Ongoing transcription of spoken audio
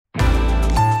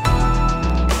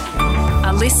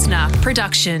listener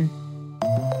production.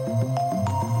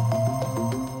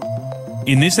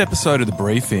 In this episode of The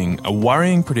Briefing, a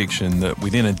worrying prediction that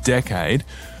within a decade,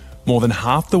 more than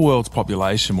half the world's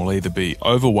population will either be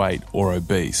overweight or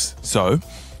obese. So,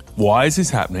 why is this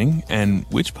happening, and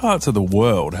which parts of the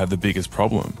world have the biggest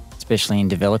problem? Especially in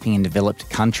developing and developed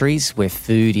countries where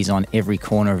food is on every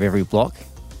corner of every block.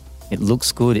 It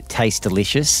looks good, it tastes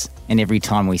delicious, and every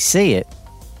time we see it,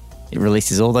 it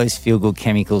releases all those feel-good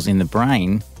chemicals in the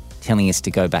brain telling us to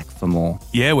go back for more.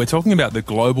 Yeah, we're talking about the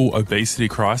global obesity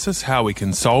crisis, how we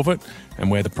can solve it,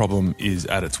 and where the problem is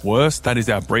at its worst. That is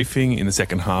our briefing in the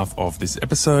second half of this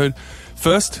episode.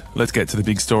 First, let's get to the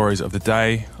big stories of the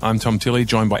day. I'm Tom Tilley,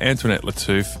 joined by Antoinette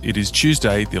Lattouf. It is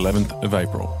Tuesday, the 11th of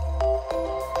April.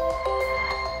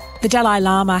 The Dalai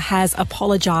Lama has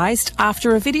apologised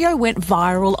after a video went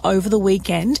viral over the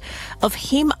weekend of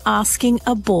him asking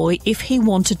a boy if he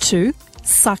wanted to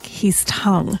suck his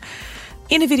tongue.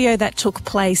 In a video that took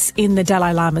place in the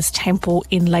Dalai Lama's temple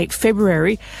in late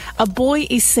February, a boy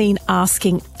is seen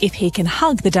asking if he can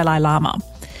hug the Dalai Lama.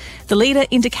 The leader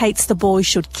indicates the boy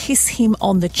should kiss him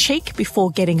on the cheek before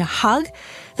getting a hug.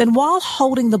 Then while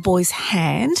holding the boy's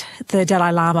hand, the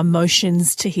Dalai Lama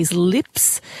motions to his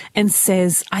lips and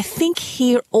says, "I think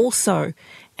here also,"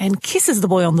 and kisses the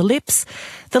boy on the lips.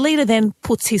 The leader then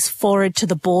puts his forehead to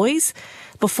the boy's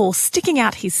before sticking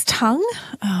out his tongue,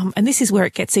 and this is where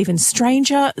it gets even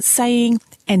stranger, saying,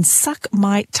 "And suck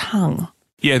my tongue."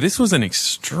 Yeah, this was an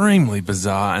extremely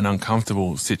bizarre and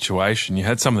uncomfortable situation. You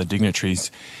had some of the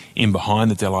dignitaries in behind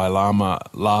the Dalai Lama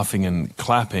laughing and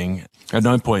clapping, at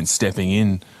no point stepping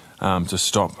in to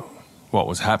stop what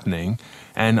was happening.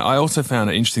 And I also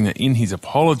found it interesting that in his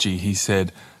apology, he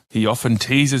said he often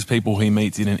teases people he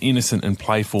meets in an innocent and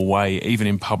playful way, even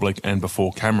in public and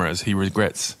before cameras. He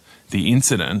regrets the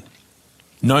incident.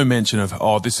 No mention of,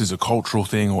 this is a cultural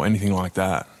thing or anything like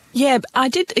that. Yeah, I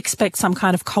did expect some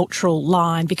kind of cultural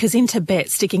line because in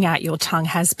Tibet, sticking out your tongue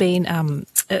has been,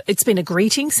 it's been a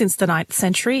greeting since the 9th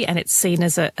century and it's seen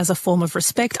as a form of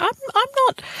respect. I'm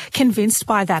not convinced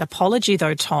by that apology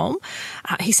though, Tom.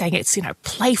 He's saying it's,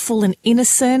 playful and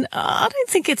innocent. I don't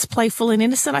think it's playful and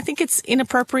innocent. I think it's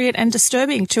inappropriate and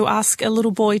disturbing to ask a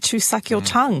little boy to suck your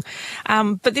tongue.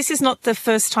 But this is not the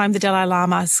first time the Dalai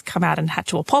Lama has come out and had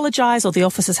to apologise, or the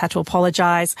officers had to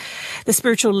apologise. The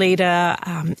spiritual leader,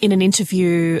 in an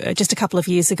interview just a couple of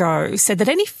years ago, said that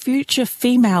any future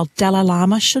female Dalai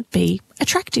Lama should be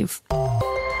attractive.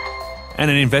 And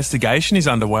an investigation is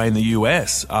underway in the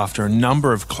US after a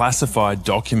number of classified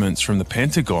documents from the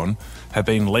Pentagon have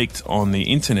been leaked on the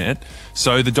internet.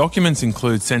 So the documents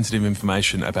include sensitive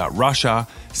information about Russia,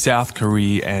 South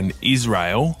Korea and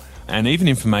Israel, and even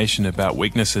information about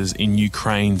weaknesses in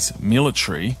Ukraine's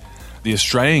military. The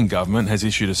Australian government has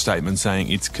issued a statement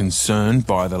saying it's concerned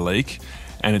by the leak,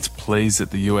 and it's pleased that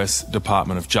the US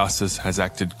Department of Justice has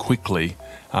acted quickly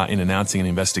in announcing an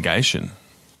investigation.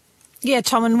 Yeah,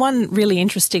 Tom, and one really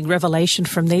interesting revelation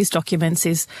from these documents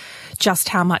is just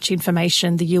how much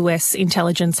information the US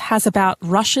intelligence has about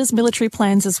Russia's military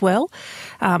plans as well.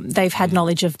 They've had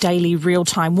knowledge of daily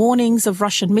real-time warnings of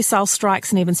Russian missile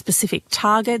strikes and even specific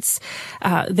targets.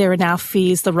 There are now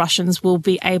fears the Russians will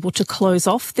be able to close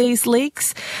off these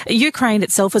leaks. Ukraine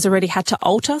itself has already had to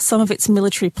alter some of its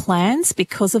military plans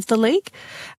because of the leak.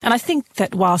 And I think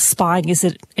that while spying is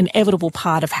an inevitable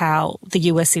part of how the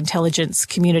US intelligence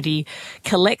community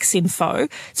collects info,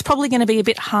 it's probably going to be a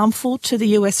bit harmful to the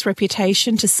US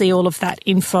reputation to see all of that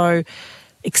info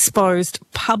exposed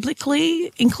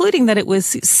publicly, including that it was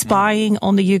spying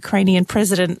on the Ukrainian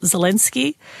President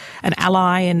Zelensky, an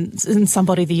ally and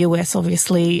somebody the US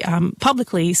obviously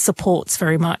publicly supports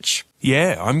very much.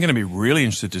 Yeah, I'm going to be really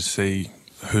interested to see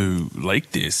who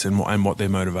leaked this and what their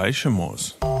motivation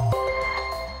was.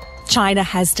 China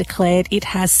has declared it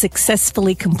has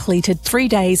successfully completed 3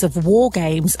 days of war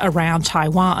games around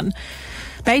Taiwan.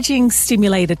 Beijing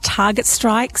stimulated target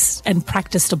strikes and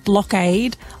practiced a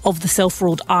blockade of the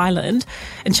self-ruled island,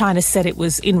 and China said it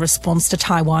was in response to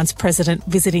Taiwan's president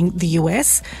visiting the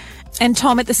US. And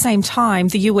Tom, at the same time,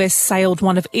 the US sailed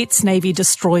one of its Navy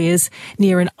destroyers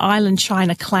near an island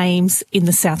China claims in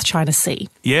the South China Sea.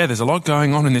 Yeah, there's a lot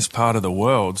going on in this part of the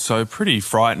world, so pretty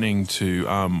frightening to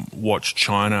watch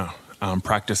China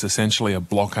practice essentially a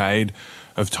blockade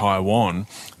of Taiwan.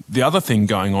 The other thing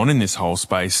going on in this whole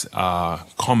space are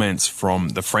comments from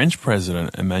the French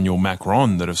president, Emmanuel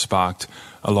Macron, that have sparked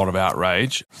a lot of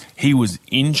outrage. He was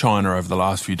in China over the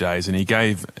last few days and he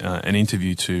gave an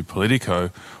interview to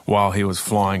Politico while he was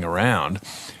flying around.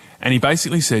 And he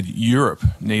basically said Europe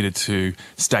needed to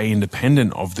stay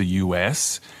independent of the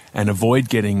US and avoid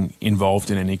getting involved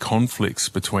in any conflicts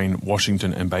between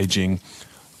Washington and Beijing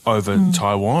over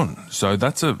Taiwan. So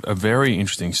that's a very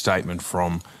interesting statement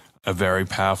from a very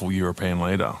powerful European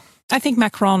leader. I think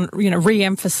Macron,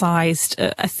 re-emphasised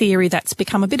a theory that's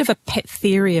become a bit of a pet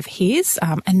theory of his,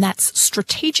 and that's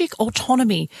strategic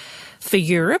autonomy for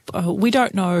Europe. We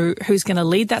don't know who's going to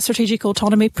lead that strategic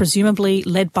autonomy, presumably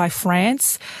led by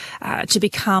France, to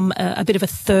become a bit of a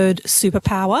third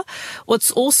superpower. What's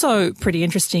also pretty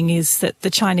interesting is that the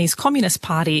Chinese Communist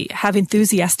Party have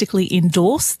enthusiastically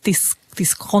endorsed this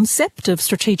concept of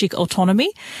strategic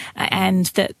autonomy, and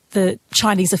that the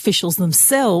Chinese officials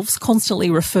themselves constantly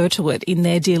refer to it in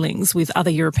their dealings with other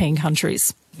European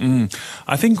countries.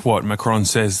 I think what Macron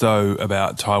says, though,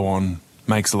 about Taiwan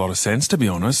makes a lot of sense, to be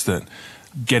honest, that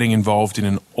getting involved in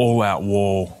an all-out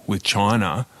war with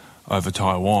China over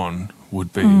Taiwan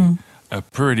would be a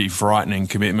pretty frightening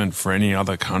commitment for any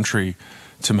other country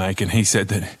to make. And he said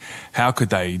that how could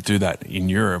they do that in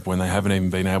Europe when they haven't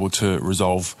even been able to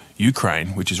resolve Ukraine,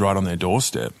 which is right on their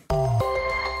doorstep?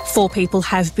 4 people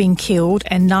have been killed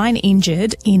and 9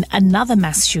 injured in another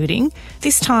mass shooting,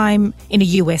 this time in a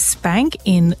US bank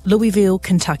in Louisville,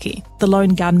 Kentucky. The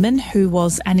lone gunman, who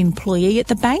was an employee at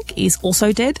the bank, is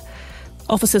also dead.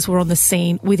 Officers were on the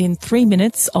scene within 3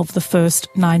 minutes of the first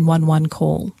 911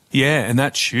 call. Yeah, and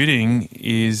that shooting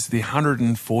is the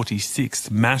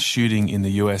 146th mass shooting in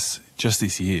the US just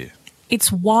this year. It's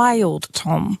wild,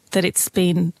 Tom, that it's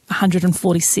been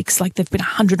 146, like there've been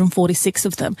 146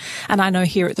 of them. And I know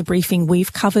here at the briefing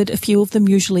we've covered a few of them,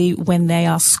 usually when they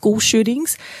are school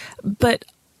shootings. But,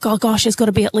 gosh, there's got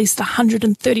to be at least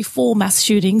 134 mass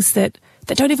shootings that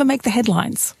don't even make the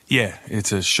headlines. Yeah,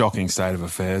 it's a shocking state of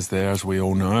affairs there, as we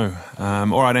all know.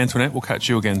 All right, Antoinette, we'll catch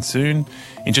you again soon.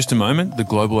 In just a moment, the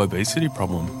global obesity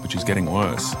problem, which is getting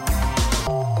worse.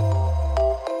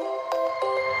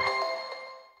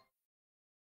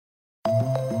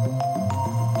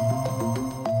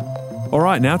 All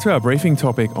right, now to our briefing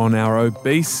topic on our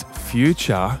obese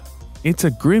future. It's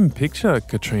a grim picture,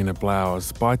 Katrina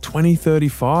Blowers. By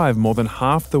 2035, more than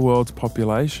half the world's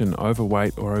population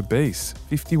overweight or obese,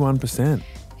 51%.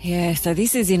 Yeah, so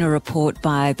this is in a report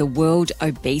by the World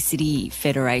Obesity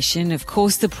Federation. Of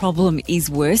course, the problem is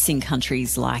worse in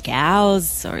countries like ours,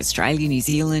 so Australia, New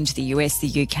Zealand, the US,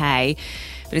 the UK.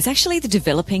 But it's actually the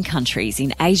developing countries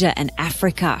in Asia and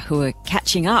Africa who are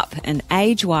catching up. And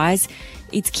age-wise,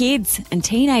 it's kids and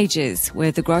teenagers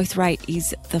where the growth rate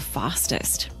is the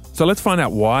fastest. So let's find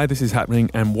out why this is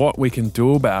happening and what we can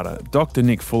do about it. Dr.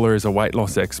 Nick Fuller is a weight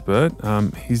loss expert.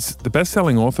 He's the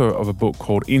best-selling author of a book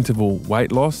called Interval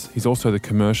Weight Loss. He's also the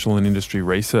commercial and industry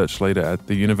research leader at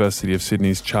the University of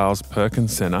Sydney's Charles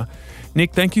Perkins Centre.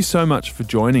 Nick, thank you so much for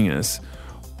joining us.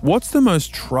 What's the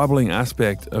most troubling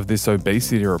aspect of this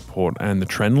obesity report and the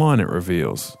trend line it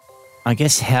reveals? I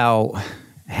guess how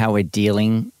we're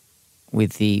dealing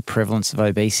with the prevalence of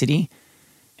obesity,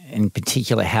 in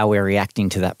particular how we're reacting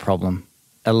to that problem.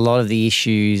 A lot of the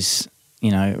issues,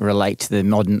 relate to the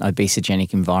modern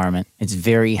obesogenic environment. It's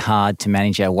very hard to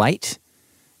manage our weight,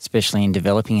 especially in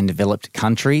developing and developed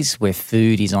countries where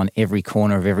food is on every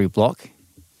corner of every block.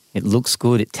 It looks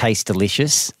good, it tastes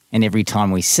delicious, and every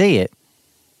time we see it,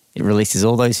 it releases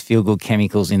all those feel-good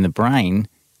chemicals in the brain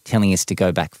telling us to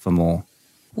go back for more.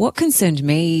 What concerned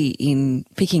me in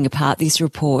picking apart this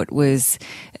report was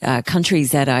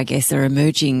countries that I guess are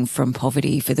emerging from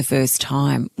poverty for the first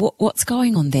time. What's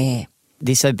going on there?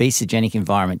 This obesogenic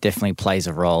environment definitely plays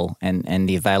a role, and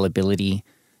the availability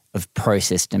of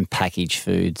processed and packaged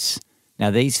foods.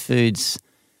 Now, these foods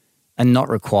are not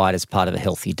required as part of a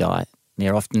healthy diet.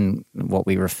 They're often what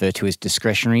we refer to as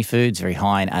discretionary foods, very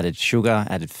high in added sugar,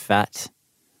 added fat,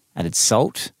 added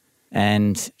salt.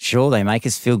 And sure, they make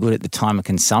us feel good at the time of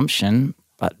consumption,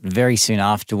 but very soon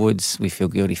afterwards we feel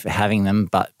guilty for having them.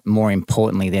 But more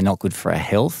importantly, they're not good for our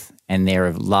health, and they're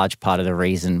a large part of the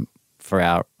reason for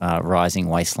our rising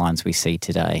waistlines we see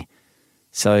today.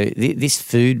 So this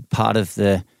food part of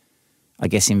the,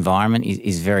 environment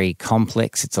is very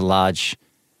complex. It's a large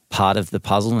part of the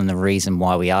puzzle and the reason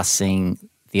why we are seeing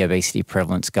the obesity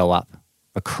prevalence go up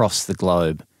across the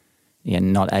globe. Yeah,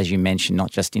 not, as you mentioned,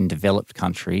 not just in developed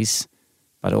countries,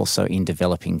 but also in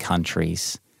developing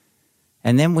countries.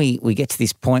 And then we get to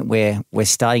this point where we're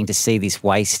starting to see this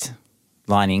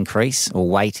waistline increase or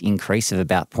weight increase of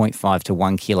about 0.5 to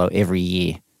 1 kilo every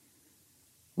year.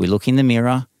 We look in the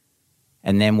mirror,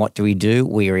 and then what do?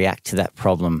 We react to that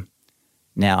problem.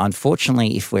 Now,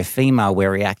 unfortunately, if we're female,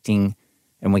 we're reacting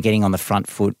and we're getting on the front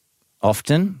foot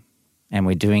often, and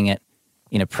we're doing it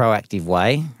in a proactive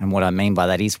way. And what I mean by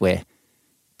that is we're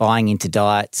buying into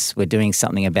diets, we're doing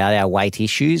something about our weight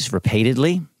issues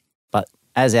repeatedly. But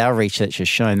as our research has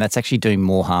shown, that's actually doing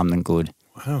more harm than good.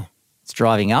 Wow. It's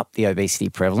driving up the obesity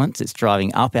prevalence. It's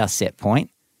driving up our set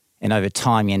point. And over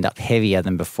time, you end up heavier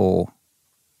than before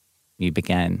you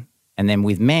began. And then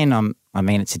with men,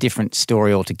 it's a different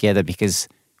story altogether because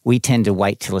we tend to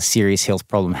wait till a serious health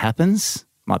problem happens.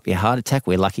 Might be a heart attack.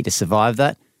 We're lucky to survive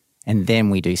that. And then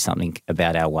we do something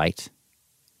about our weight.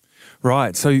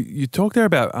 Right. So you talked there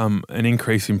about an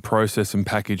increase in processed and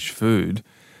packaged food.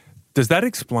 Does that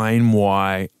explain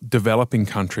why developing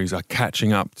countries are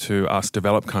catching up to us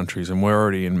developed countries and we're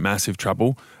already in massive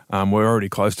trouble? We're already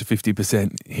close to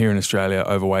 50% here in Australia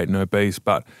overweight and obese,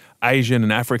 but Asian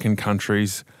and African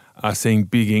countries are seeing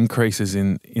big increases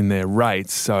in their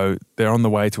rates, so they're on the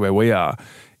way to where we are.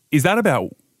 Is that about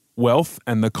wealth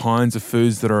and the kinds of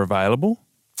foods that are available?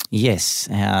 Yes.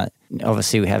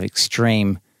 Obviously, we have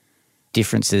extreme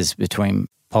differences between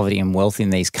poverty and wealth in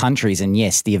these countries. And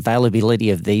yes, the availability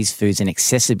of these foods and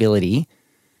accessibility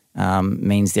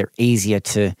means they're easier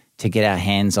to get our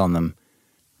hands on them.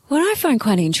 What I find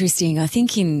quite interesting, I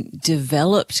think in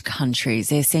developed countries,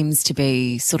 there seems to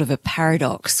be sort of a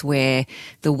paradox where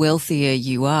the wealthier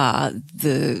you are,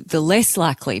 the less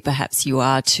likely perhaps you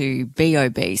are to be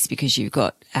obese because you've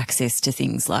got access to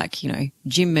things like,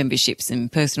 gym memberships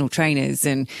and personal trainers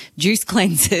and juice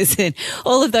cleansers and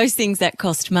all of those things that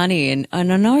cost money. And I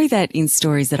know that in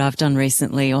stories that I've done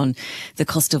recently on the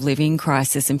cost of living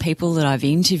crisis and people that I've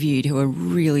interviewed who are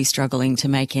really struggling to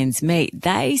make ends meet,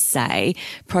 they say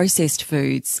processed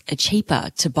foods are cheaper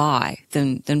to buy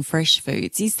than fresh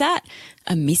foods. Is that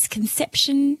a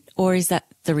misconception or is that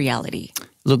the reality?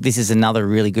 Look, this is another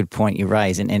really good point you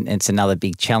raise, and it's another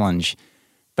big challenge.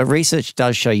 But research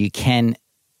does show you can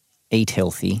eat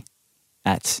healthy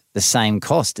at the same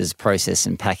cost as processed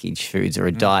and packaged foods or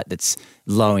a diet that's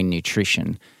low in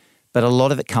nutrition. But a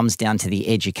lot of it comes down to the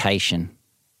education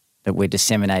that we're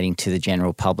disseminating to the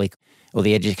general public or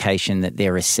the education that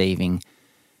they're receiving.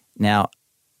 Now,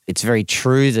 it's very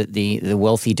true that the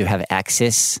wealthy do have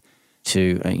access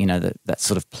to, that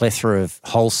sort of plethora of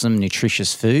wholesome,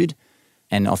 nutritious food.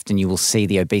 And often you will see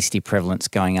the obesity prevalence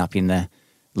going up in the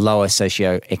lower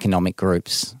socioeconomic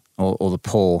groups or the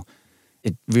poor.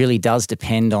 It really does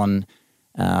depend on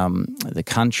the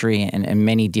country and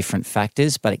many different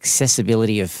factors, but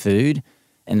accessibility of food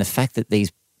and the fact that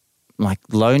these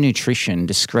low nutrition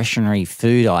discretionary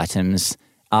food items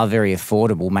are very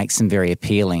affordable makes them very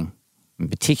appealing, and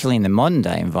particularly in the modern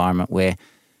day environment where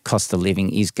cost of living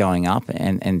is going up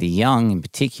and the young in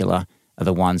particular are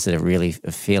the ones that are really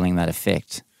feeling that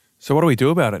effect. So what do we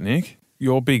do about it, Nick?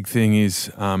 Your big thing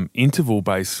is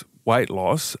interval-based weight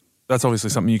loss. That's obviously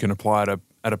something you can apply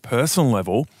at a personal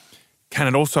level. Can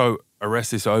it also arrest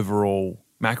this overall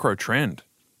macro trend?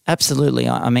 Absolutely.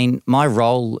 I mean, my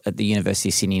role at the University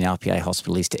of Sydney and RPA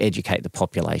Hospital is to educate the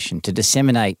population, to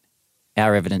disseminate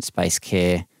our evidence-based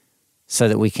care so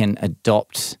that we can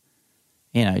adopt,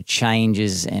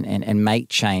 changes and make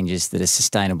changes that are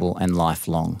sustainable and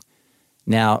lifelong.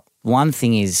 Now, one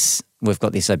thing is we've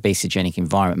got this obesogenic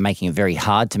environment making it very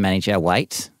hard to manage our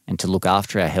weight and to look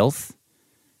after our health.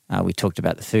 We talked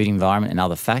about the food environment and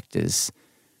other factors,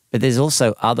 but there's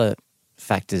also other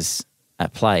factors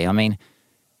at play. I mean,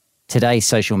 today's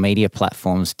social media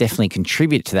platforms definitely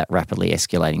contribute to that rapidly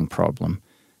escalating problem.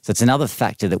 So it's another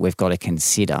factor that we've got to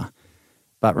consider.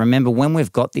 But remember, when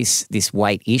we've got this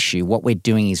weight issue, what we're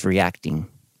doing is reacting.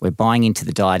 We're buying into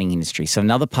the dieting industry. So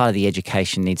another part of the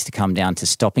education needs to come down to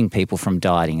stopping people from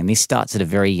dieting. And this starts at a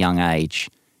very young age.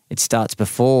 It starts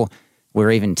before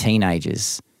we're even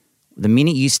teenagers. The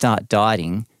minute you start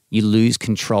dieting, you lose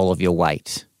control of your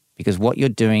weight because what you're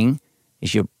doing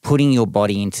is you're putting your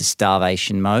body into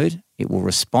starvation mode. It will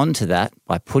respond to that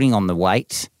by putting on the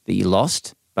weight that you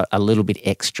lost, but a little bit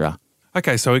extra.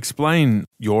 Okay, so explain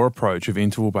your approach of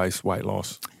interval-based weight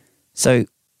loss. So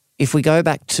if we go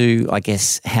back to, I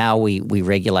guess, how we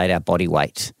regulate our body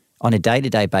weight, on a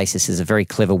day-to-day basis, there's a very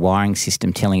clever wiring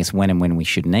system telling us when and when we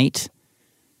shouldn't eat.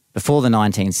 Before the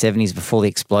 1970s, before the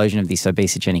explosion of this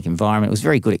obesogenic environment, it was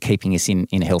very good at keeping us in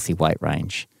a healthy weight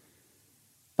range.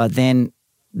 But then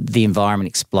the environment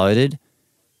exploded.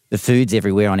 The food's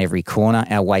everywhere on every corner.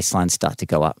 Our waistlines start to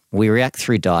go up. We react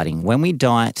through dieting. When we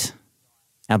diet,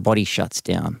 our body shuts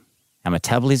down. Our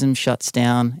metabolism shuts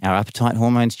down. Our appetite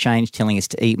hormones change, telling us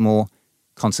to eat more.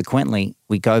 Consequently,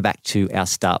 we go back to our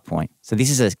start point. So this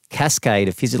is a cascade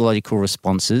of physiological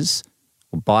responses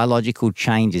or biological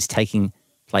changes taking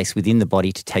place within the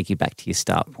body to take you back to your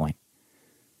start point.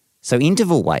 So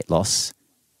interval weight loss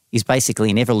is basically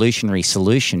an evolutionary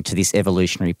solution to this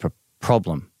evolutionary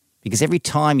problem. Because every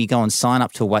time you go and sign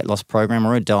up to a weight loss program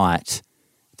or a diet,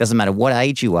 it doesn't matter what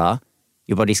age you are,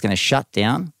 your body's going to shut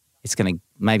down. It's going to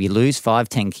maybe lose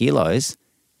 5-10 kilos.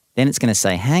 then it's going to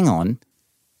say, hang on,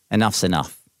 enough's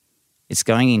enough. It's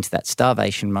going into that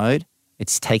starvation mode.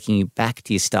 It's taking you back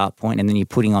to your start point, and then you're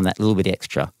putting on that little bit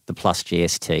extra, the plus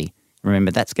GST.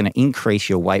 Remember, that's going to increase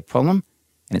your weight problem,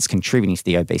 and it's contributing to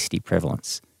the obesity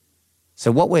prevalence.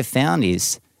 So what we've found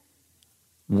is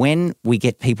when we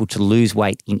get people to lose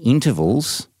weight in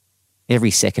intervals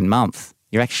every second month,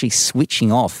 you're actually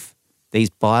switching off these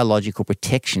biological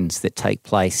protections that take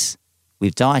place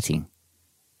with dieting.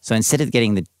 So instead of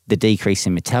getting the decrease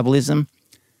in metabolism,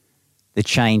 the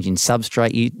change in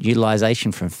substrate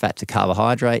utilization from fat to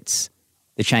carbohydrates,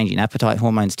 the change in appetite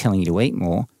hormones telling you to eat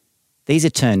more, these are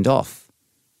turned off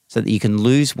so that you can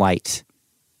lose weight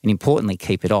and, importantly,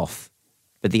 keep it off.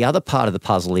 But the other part of the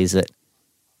puzzle is that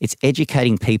it's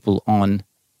educating people on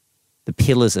the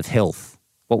pillars of health,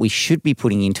 what we should be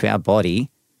putting into our body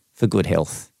for good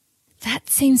health. That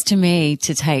seems to me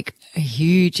to take a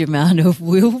huge amount of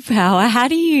willpower. How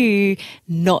do you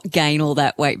not gain all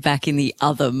that weight back in the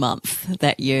other month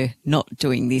that you're not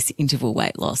doing this interval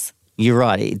weight loss? You're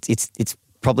right. It's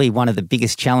probably one of the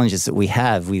biggest challenges that we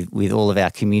have with all of our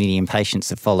community and patients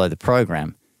that follow the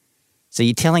program. So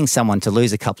you're telling someone to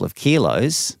lose a couple of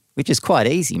kilos, which is quite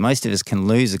easy. Most of us can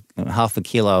lose half a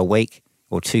kilo a week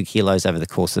or 2 kilos over the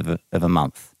course of a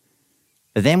month.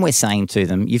 But then we're saying to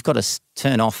them, you've got to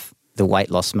turn off the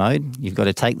weight loss mode, you've got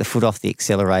to take the foot off the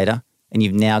accelerator, and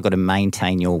you've now got to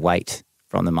maintain your weight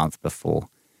from the month before.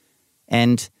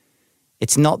 And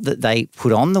it's not that they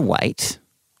put on the weight.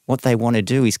 What they want to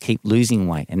do is keep losing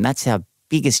weight. And that's our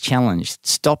biggest challenge,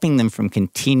 stopping them from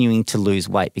continuing to lose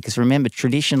weight. Because remember,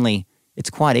 traditionally, it's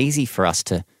quite easy for us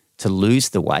to lose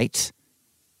the weight.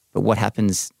 But what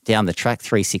happens down the track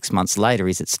 3-6 months later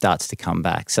is it starts to come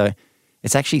back. So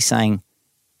it's actually saying,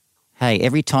 hey,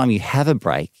 every time you have a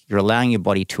break, you're allowing your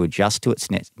body to adjust to its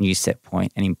new set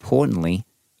point. And importantly,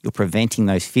 you're preventing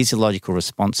those physiological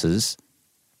responses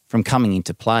from coming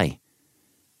into play.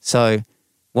 So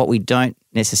what we don't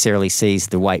necessarily see is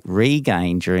the weight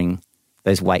regain during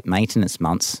those weight maintenance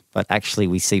months, but actually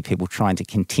we see people trying to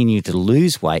continue to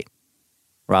lose weight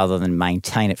rather than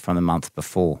maintain it from the month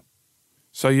before.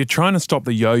 So you're trying to stop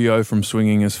the yo-yo from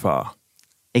swinging as far?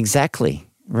 Exactly.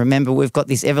 Remember, we've got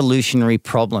this evolutionary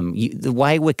problem. The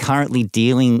way we're currently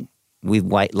dealing with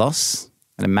weight loss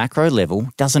at a macro level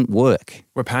doesn't work.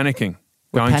 We're panicking,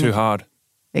 going too hard.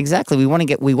 Exactly. We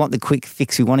want the quick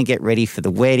fix. We want to get ready for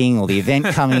the wedding or the event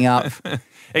coming up.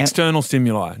 External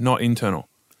stimuli, not internal.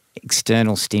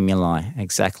 External stimuli,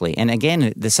 exactly. And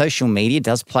again, the social media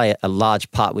does play a large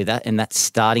part with that, and that's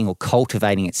starting or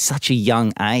cultivating at such a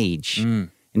young age. And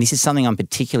this is something I'm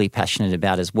particularly passionate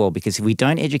about as well, because if we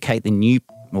don't educate the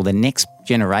next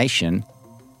generation,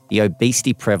 the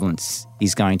obesity prevalence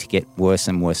is going to get worse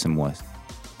and worse and worse.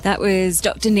 That was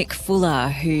Dr. Nick Fuller,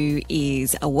 who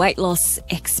is a weight loss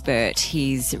expert.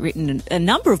 He's written a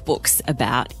number of books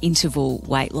about interval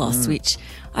weight loss, which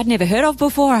I'd never heard of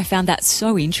before. I found that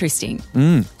so interesting.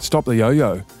 Stop the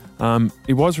yo-yo.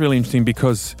 It was really interesting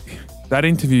because that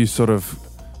interview sort of,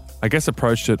 I guess,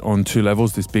 approached it on two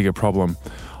levels, this bigger problem.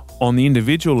 On the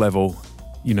individual level,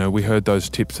 you know, we heard those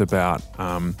tips about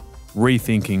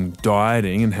rethinking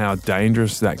dieting and how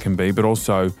dangerous that can be, but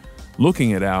also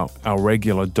looking at our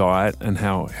regular diet and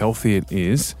how healthy it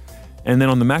is. And then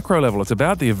on the macro level, it's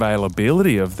about the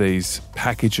availability of these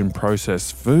packaged and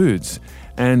processed foods.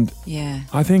 And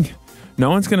I think no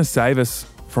one's going to save us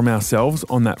from ourselves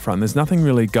on that front. There's nothing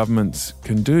really governments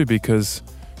can do because,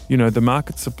 you know, the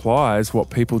market supplies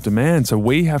what people demand. So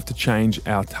we have to change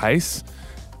our tastes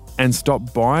and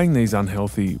stop buying these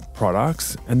unhealthy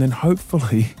products, and then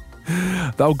hopefully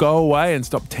they'll go away and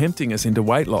stop tempting us into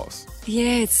weight loss.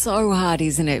 Yeah, it's so hard,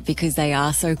 isn't it? Because they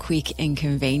are so quick and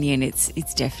convenient.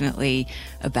 It's definitely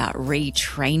about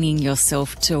retraining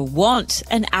yourself to want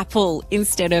an apple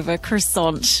instead of a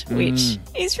croissant, which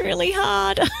is really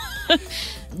hard.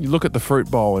 You look at the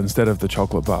fruit bowl instead of the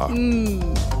chocolate bar.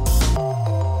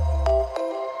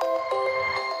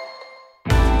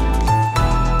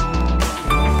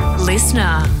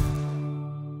 Listener.